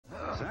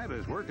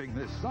Santa's working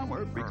this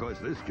summer because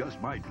this just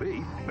might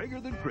be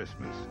bigger than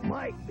Christmas.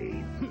 Might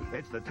be.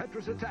 It's the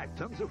Tetris Attack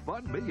Tons of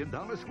Fun $1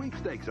 Million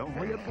Sweepstakes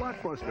only at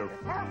Blockbuster.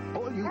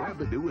 All you have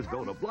to do is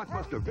go to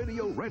Blockbuster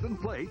Video, rent and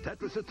play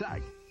Tetris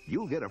Attack.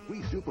 You'll get a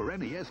free Super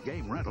NES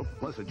game rental,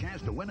 plus a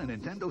chance to win a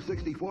Nintendo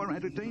 64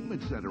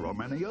 Entertainment Center or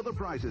many other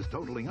prizes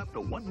totaling up to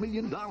 $1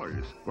 million.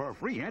 For a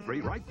free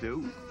entry, write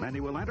to Many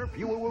will enter,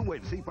 fewer will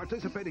win. See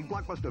participating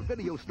Blockbuster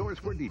Video stores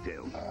for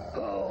details.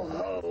 Ho,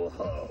 ho,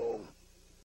 ho.